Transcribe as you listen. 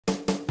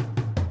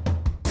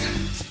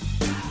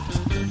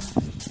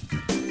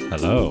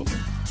Hello.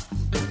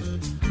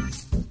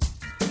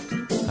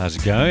 How's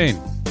it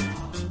going?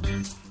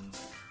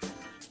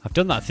 I've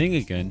done that thing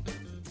again.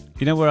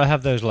 You know where I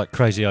have those like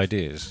crazy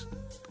ideas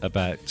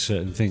about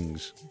certain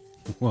things?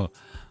 Well,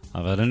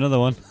 I've had another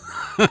one.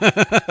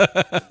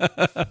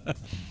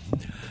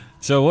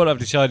 So what I've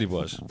decided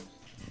was,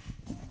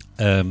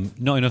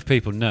 not enough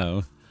people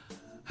know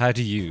how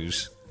to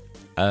use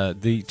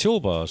the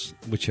toolbars,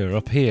 which are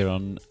up here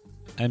on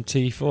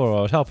MT4.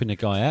 I was helping a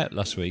guy out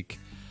last week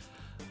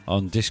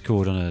on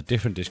Discord, on a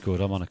different Discord.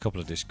 I'm on a couple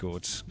of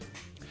Discords.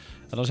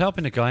 And I was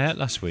helping a guy out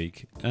last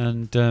week,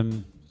 and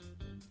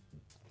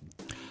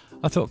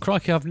I thought,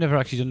 crikey, I've never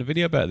actually done a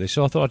video about this.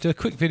 So I thought I'd do a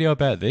quick video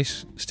about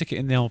this, stick it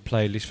in the old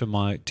playlist for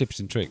my tips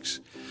and tricks.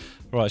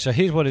 Right, so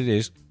here's what it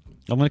is.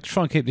 I'm going to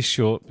try and keep this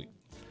short,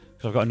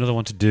 because I've got another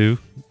one to do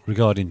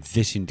regarding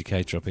this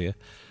indicator up here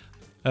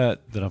that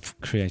I've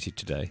created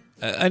today.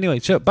 Anyway,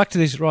 so back to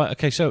this. Right,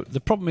 okay, so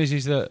the problem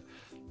is that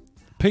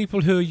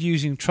people who are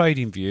using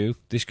TradingView,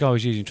 this guy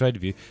was using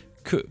TradingView,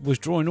 was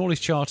drawing all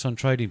his charts on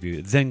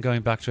TradingView, then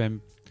going back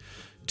to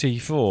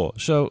MT4.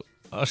 So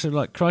I said,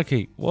 like,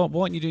 crikey, why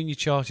aren't you doing your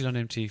charting on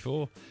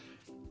MT4?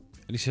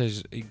 And he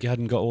says he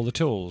hadn't got all the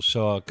tools.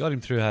 So I got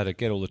him through how to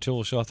get all the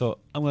tools. So I thought,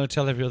 I'm going to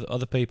tell every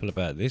other people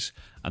about this,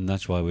 and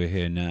that's why we're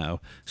here now.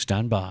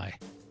 Stand by.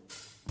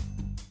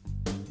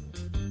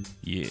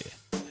 Yeah.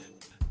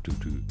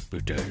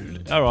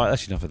 All right,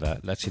 that's enough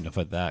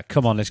of that.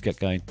 Come on, let's get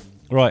going.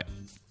 Right.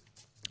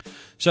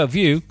 So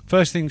view,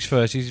 first things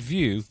first is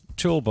view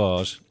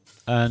toolbars,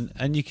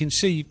 and you can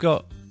see you've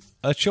got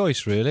a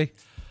choice really.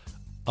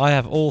 I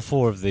have all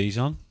four of these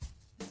on.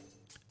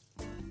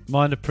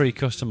 Mine are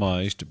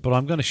pre-customized, but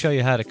I'm going to show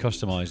you how to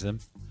customize them.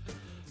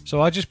 So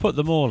I just put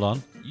them all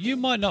on. You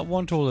might not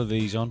want all of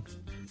these on,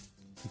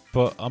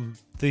 but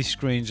these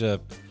screens are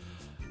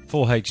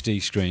full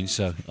HD screens,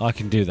 so I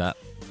can do that.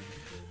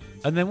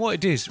 And then what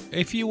it is,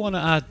 if you want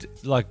to add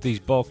like these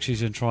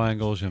boxes and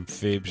triangles and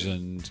fibs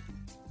and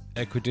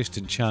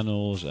equidistant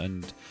channels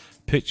and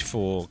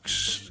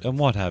pitchforks and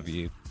what have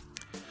you,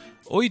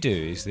 all you do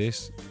is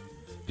this.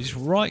 You just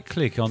right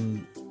click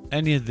on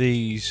any of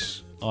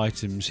these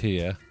items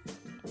here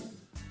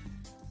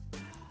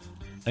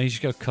and you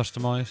just go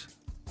customize,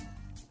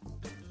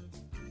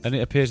 and it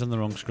appears on the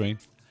wrong screen.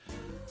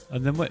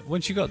 And then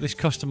once you've got this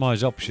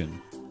customize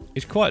option,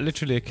 it's quite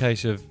literally a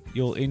case of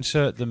you'll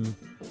insert them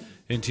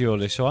into your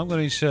list. So I'm going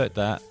to insert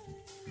that,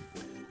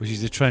 which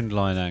is the trend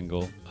line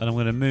angle, and I'm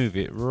going to move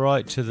it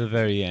right to the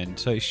very end.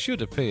 So it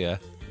should appear,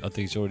 I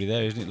think it's already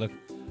there, isn't it? Look,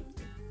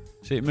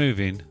 see it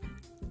moving,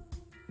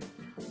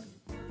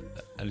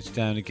 and it's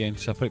down again.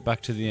 So I put it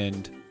back to the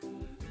end,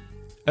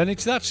 and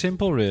it's that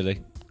simple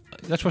really.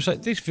 That's why I say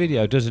this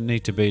video doesn't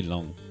need to be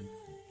long.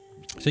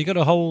 So you've got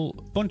a whole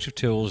bunch of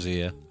tools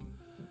here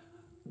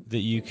that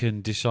you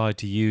can decide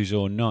to use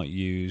or not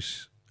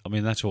use. I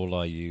mean, that's all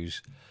I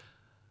use.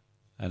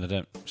 And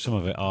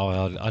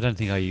I don't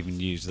think I even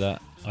use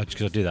that. I just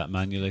got to do that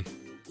manually.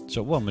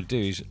 So what I'm going to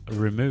do is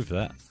remove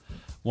that.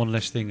 One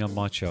less thing on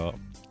my chart.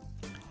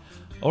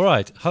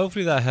 Alright,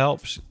 hopefully that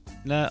helps.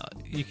 Now,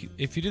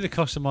 if you do the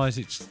customize,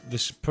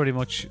 it's pretty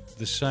much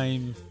the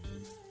same.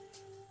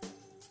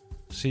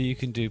 So you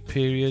can do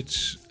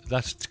periods.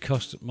 That's to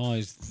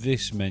customize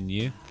this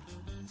menu.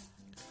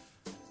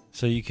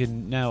 So you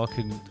can, now I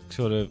can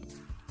sort of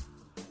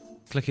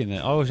click in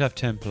there. I always have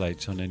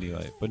templates on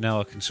anyway, but now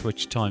I can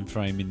switch time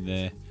frame in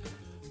there.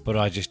 But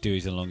I just do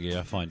it along here.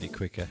 I find it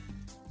quicker.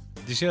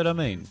 Do you see what I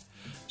mean?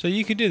 So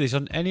you can do this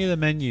on any of the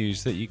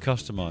menus that you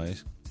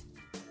customize.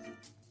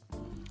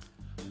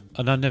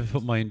 And I never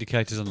put my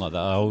indicators on like that.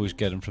 I always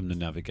get them from the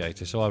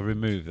navigator. So I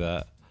remove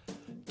that.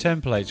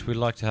 Templates, we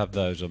like to have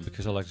those on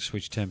because I like to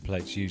switch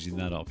templates using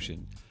that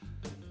option.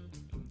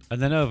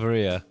 And then over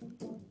here,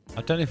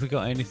 I don't know if we've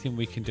got anything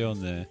we can do on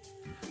there.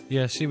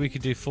 Yeah, see, we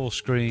could do full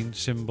screen,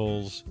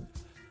 symbols.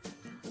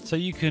 So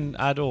you can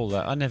add all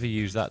that. I never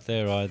use that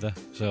there either,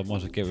 so I might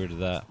as well get rid of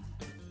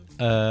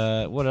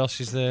that. What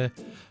else is there?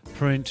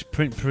 Print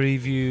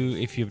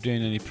preview, if you're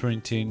doing any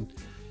printing.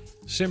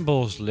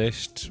 Symbols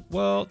list,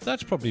 well,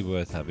 that's probably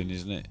worth having,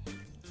 isn't it?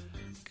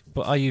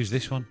 But I use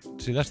this one.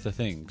 See, that's the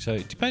thing. So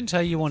it depends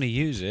how you want to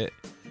use it.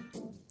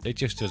 It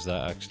just does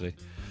that, actually.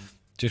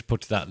 Just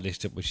puts that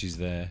list up, which is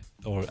there.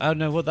 Or, I don't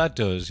know, what that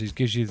does is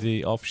gives you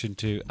the option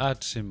to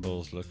add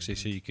symbols, look, see,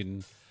 so you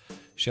can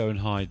show and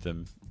hide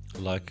them.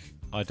 Like,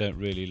 I don't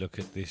really look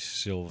at this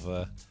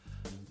silver.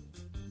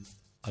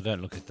 I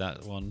don't look at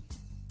that one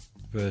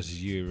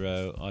versus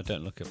euro. I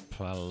don't look at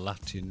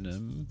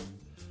platinum.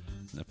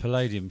 Now,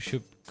 palladium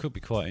could be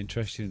quite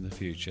interesting in the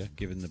future,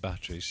 given the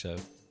batteries, so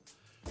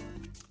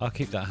I'll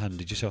keep that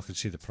handy just so I can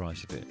see the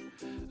price of it.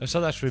 And so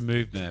that's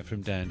removed now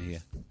from down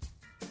here.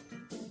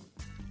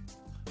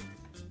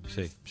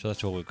 See, so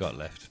that's all we've got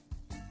left.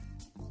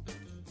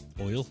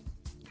 Oil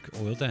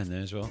down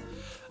there as well.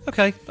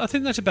 Okay, I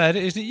think that's about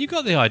it, isn't it? You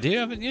got the idea,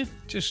 haven't you?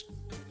 Just,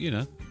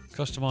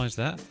 customize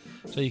that.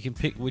 So you can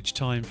pick which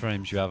time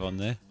frames you have on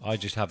there. I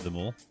just have them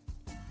all.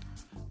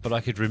 But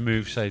I could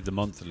remove, say, the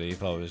monthly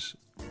if I was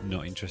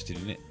not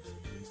interested in it.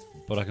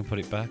 but I can put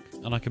it back,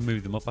 and I can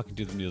move them up. I can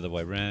do them the other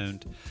way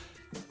round.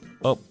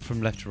 Up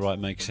from left to right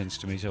makes sense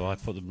to me, so I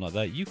put them like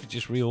that. You could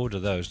just reorder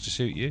those to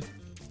suit you.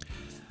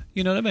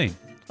 You know what I mean?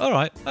 All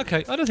right,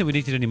 okay. I don't think we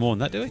needed any more than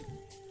that, do we?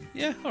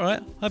 Yeah, all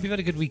right. Hope you've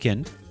had a good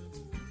weekend.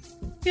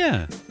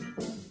 Yeah.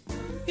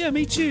 Yeah,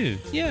 me too.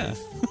 Yeah.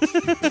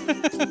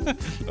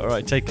 All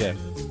right, take care.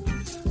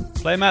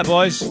 Play 'em out,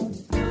 boys.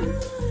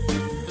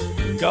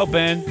 Go,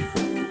 Ben.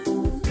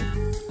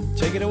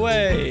 Take it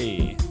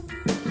away.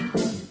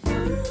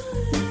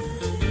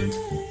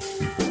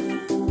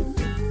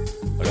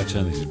 I gotta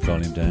turn this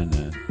volume down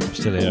now. I'm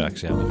still here,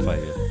 actually. I'm gonna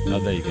fade it. Oh,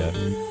 there you go.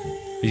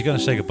 He's gonna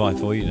say goodbye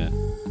for you now.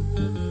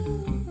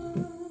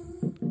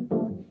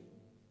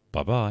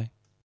 Bye-bye.